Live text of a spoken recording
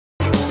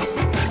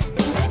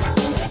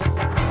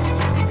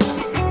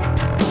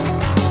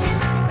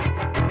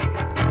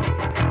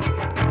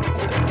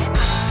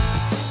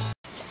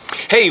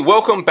Hey,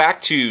 welcome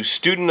back to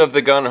Student of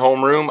the Gun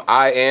Homeroom.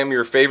 I am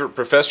your favorite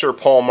professor,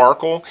 Paul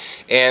Markle,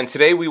 and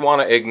today we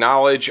want to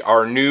acknowledge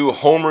our new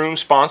homeroom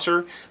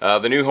sponsor.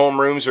 The new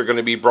homerooms are going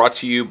to be brought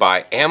to you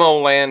by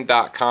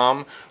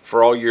ammoland.com.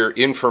 For all your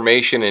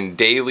information and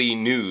daily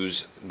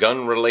news,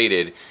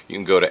 gun-related, you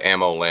can go to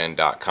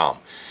ammoland.com.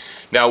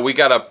 Now, we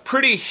got a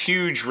pretty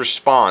huge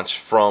response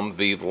from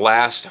the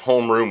last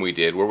homeroom we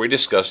did where we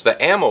discussed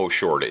the ammo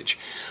shortage.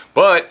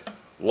 But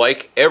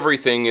like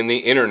everything in the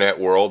internet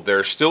world, there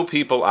are still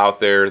people out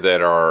there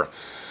that are,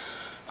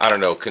 I don't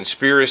know,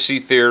 conspiracy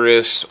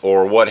theorists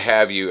or what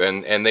have you,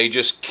 and they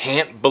just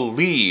can't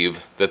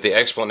believe that the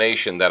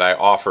explanation that I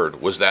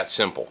offered was that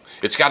simple.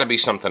 It's got to be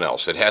something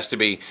else. It has to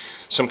be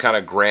some kind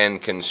of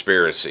grand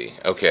conspiracy.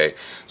 Okay,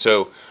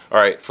 so, all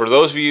right, for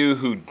those of you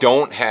who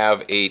don't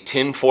have a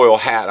tinfoil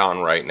hat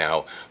on right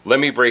now, let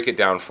me break it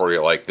down for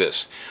you like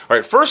this. All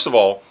right, first of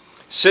all,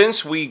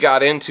 since we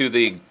got into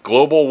the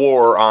global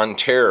war on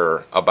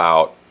terror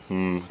about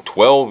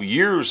 12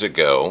 years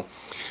ago,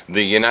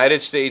 the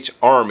United States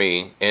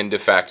Army and de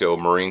facto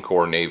Marine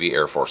Corps, Navy,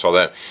 Air Force, all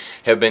that,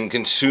 have been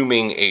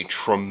consuming a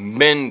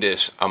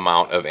tremendous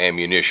amount of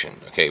ammunition.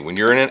 Okay, when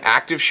you're in an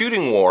active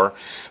shooting war,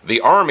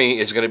 the Army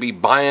is going to be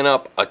buying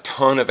up a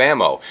ton of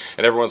ammo.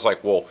 And everyone's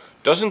like, well,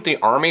 doesn't the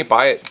Army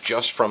buy it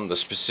just from the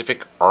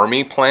specific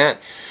Army plant?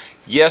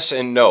 Yes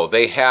and no.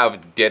 They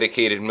have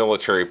dedicated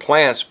military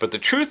plants, but the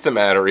truth of the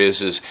matter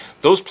is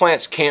those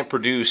plants can't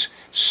produce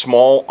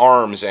small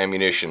arms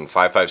ammunition,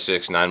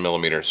 5.56,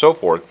 9mm, so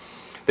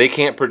forth. They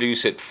can't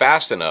produce it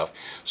fast enough.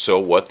 So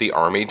what the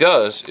Army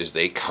does is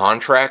they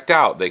contract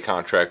out. They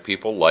contract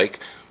people like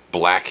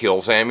Black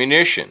Hills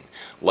Ammunition,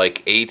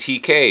 like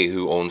ATK,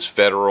 who owns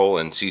Federal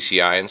and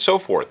CCI and so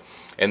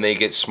forth, and they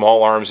get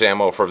small arms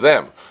ammo for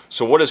them.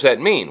 So what does that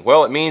mean?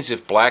 Well, it means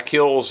if Black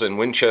Hills and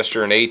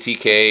Winchester and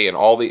ATK and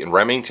and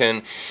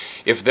Remington,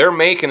 if they're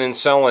making and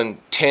selling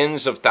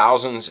tens of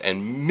thousands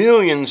and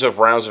millions of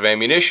rounds of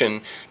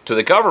ammunition to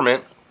the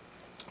government,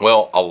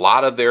 well, a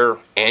lot of their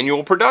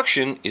annual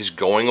production is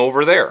going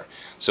over there.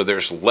 So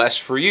there's less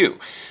for you.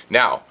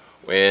 Now,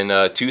 in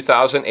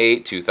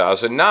 2008,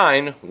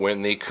 2009,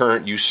 when the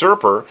current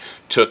usurper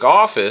took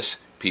office,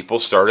 people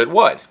started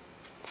what?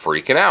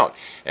 Freaking out.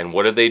 And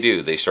what did they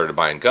do? They started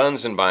buying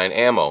guns and buying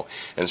ammo.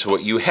 And so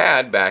what you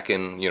had back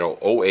in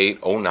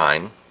 08,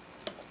 09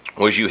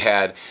 was you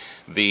had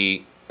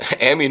the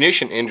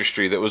ammunition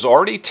industry that was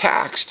already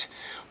taxed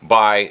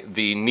by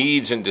the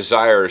needs and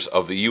desires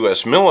of the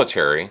U.S.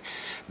 military.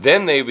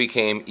 Then they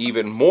became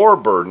even more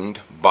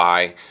burdened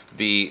by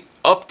the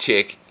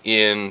uptick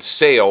in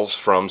sales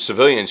from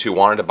civilians who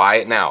wanted to buy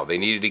it now. They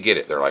needed to get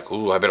it. They're like,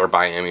 ooh, I better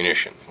buy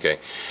ammunition. Okay,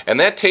 and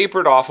that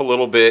tapered off a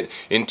little bit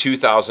in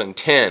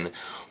 2010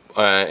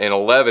 and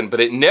 11,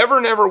 but it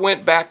never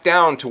went back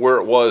down to where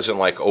it was in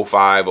like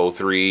 05,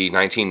 03,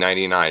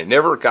 1999. It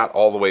never got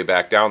all the way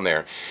back down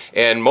there.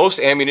 And most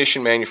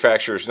ammunition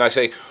manufacturers,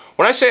 and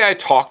when I say I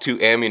talk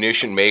to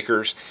ammunition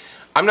makers,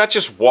 I'm not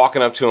just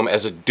walking up to them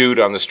as a dude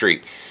on the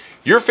street.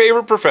 Your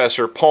favorite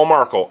professor, Paul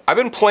Markle, I've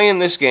been playing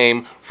this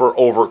game for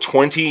over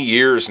 20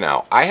 years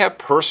now. I have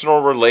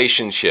personal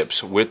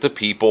relationships with the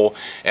people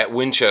at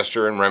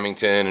Winchester and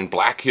Remington and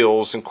Black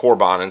Hills and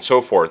Corbin and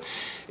so forth.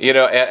 You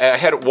know, I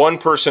had one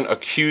person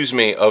accuse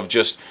me of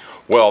just,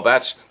 well,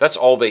 that's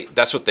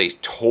what they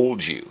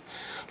told you.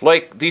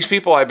 Like, these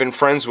people I've been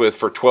friends with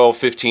for 12,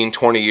 15,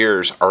 20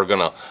 years are going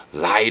to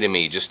lie to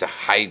me just to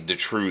hide the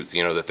truth,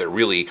 that they're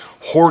really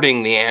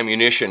hoarding the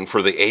ammunition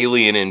for the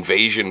alien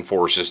invasion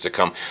forces to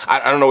come.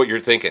 I don't know what you're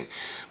thinking.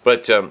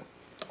 But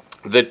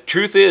the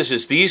truth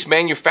is these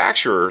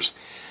manufacturers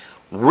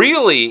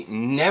really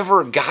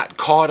never got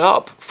caught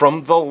up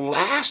from the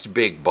last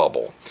big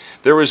bubble.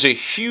 There was a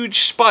huge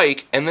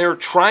spike, and they're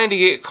trying to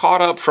get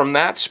caught up from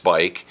that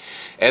spike.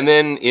 And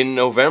then in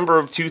November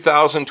of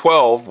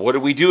 2012, what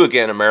did we do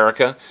again,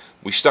 America?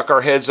 We stuck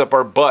our heads up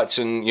our butts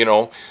and, you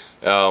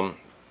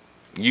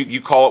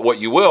call it what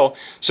you will.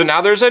 So now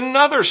there's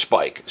another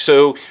spike.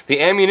 So the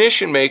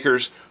ammunition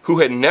makers who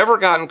had never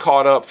gotten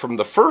caught up from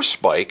the first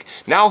spike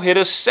now hit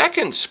a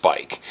second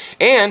spike.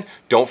 And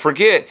don't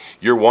forget,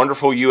 your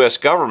wonderful U.S.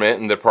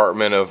 government and the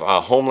Department of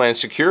Homeland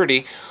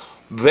Security,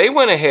 they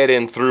went ahead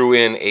and threw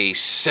in a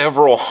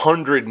several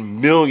hundred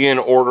million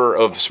order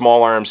of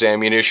small arms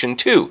ammunition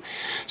too.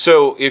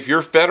 So if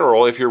you're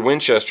Federal, if you're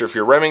Winchester, if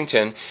you're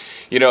Remington,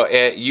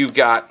 you've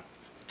got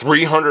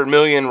 300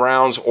 million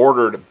rounds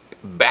ordered,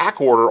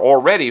 back order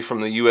already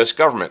from the U.S.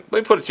 government. Let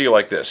me put it to you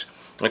like this.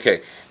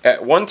 Okay,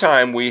 at one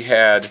time we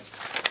had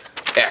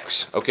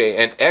X, okay,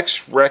 and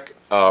X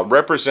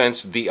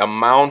represents the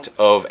amount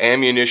of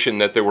ammunition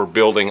that they were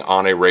building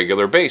on a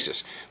regular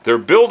basis. They're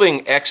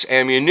building X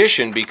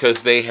ammunition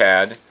because they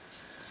had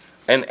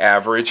an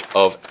average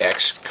of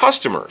X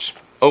customers.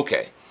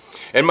 Okay,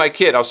 and my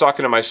kid, I was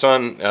talking to my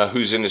son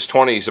who's in his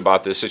 20s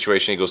about this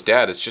situation. He goes,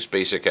 Dad, it's just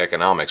basic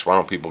economics. Why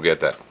don't people get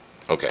that?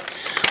 Okay,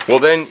 well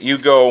then you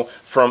go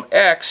from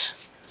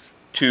X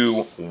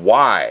to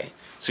Y.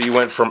 So you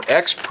went from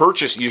X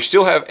purchase, you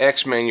still have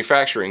X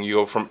manufacturing, you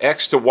go from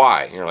X to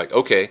Y. And you're like,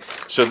 okay,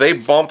 so they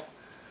bump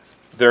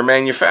their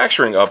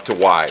manufacturing up to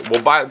Y.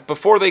 Well,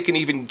 before they can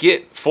even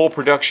get full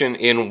production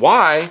in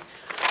Y,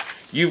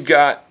 you've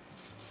got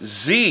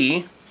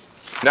Z.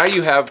 Now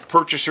you have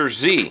purchaser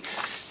Z.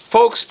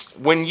 Folks,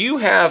 when you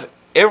have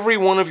every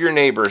one of your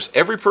neighbors,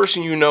 every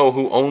person you know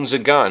who owns a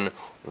gun,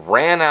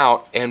 ran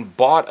out and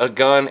bought a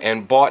gun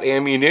and bought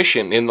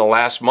ammunition in the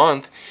last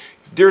month,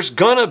 there's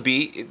gonna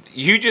be,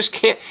 you just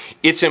can't,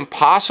 it's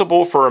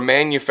impossible for a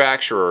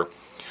manufacturer,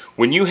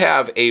 when you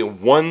have a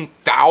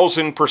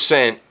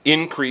 1,000%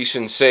 increase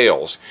in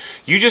sales,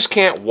 you just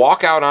can't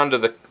walk out onto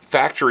the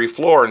factory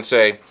floor and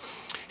say,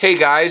 hey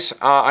guys,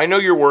 I know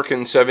you're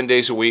working 7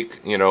 days a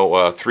week,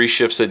 3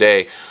 shifts a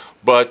day,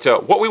 but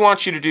what we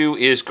want you to do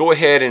is go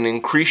ahead and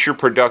increase your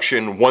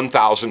production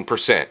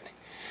 1,000%.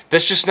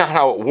 That's just not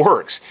how it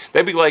works.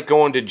 That'd be like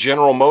going to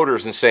General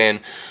Motors and saying,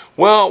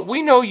 well,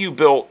 we know you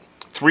built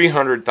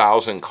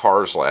 300,000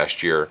 cars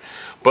last year,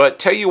 but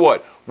tell you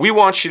what, we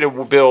want you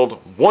to build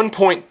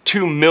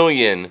 1.2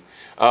 million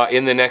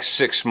in the next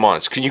 6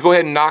 months. Can you go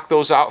ahead and knock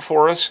those out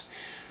for us?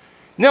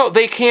 No,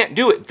 they can't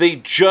do it. They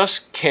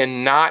just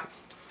cannot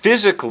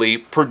physically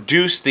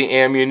produce the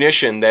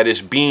ammunition that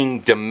is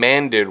being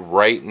demanded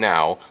right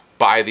now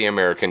by the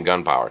American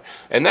gun power.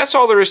 And that's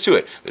all there is to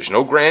it. There's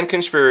no grand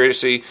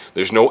conspiracy.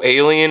 There's no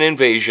alien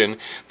invasion.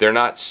 They're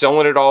not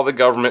selling it all to the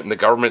government and the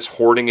government's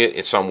hoarding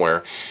it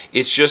somewhere.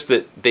 It's just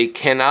that they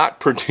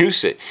cannot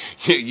produce it.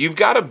 You've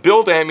got to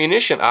build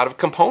ammunition out of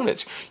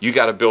components. You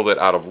got to build it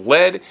out of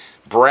lead,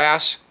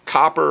 brass,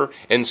 copper,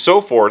 and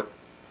so forth.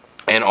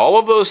 And all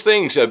of those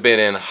things have been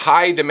in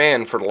high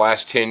demand for the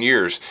last 10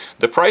 years.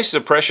 The prices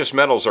of precious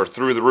metals are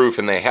through the roof,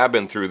 and they have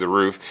been through the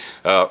roof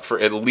for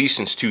at least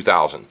since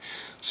 2000.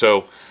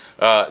 So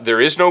there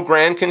is no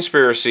grand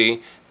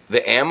conspiracy.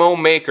 The ammo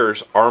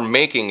makers are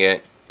making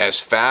it as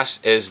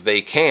fast as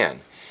they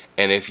can.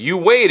 And if you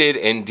waited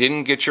and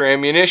didn't get your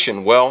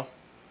ammunition, well,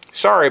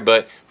 sorry,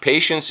 but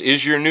patience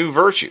is your new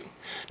virtue.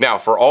 Now,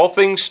 for all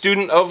things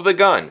student of the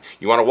gun,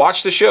 you want to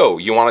watch the show,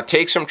 you want to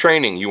take some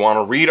training, you want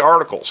to read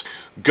articles,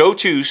 go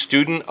to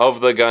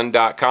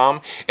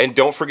studentofthegun.com, and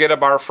don't forget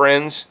about our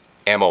friends,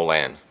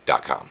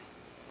 ammoland.com.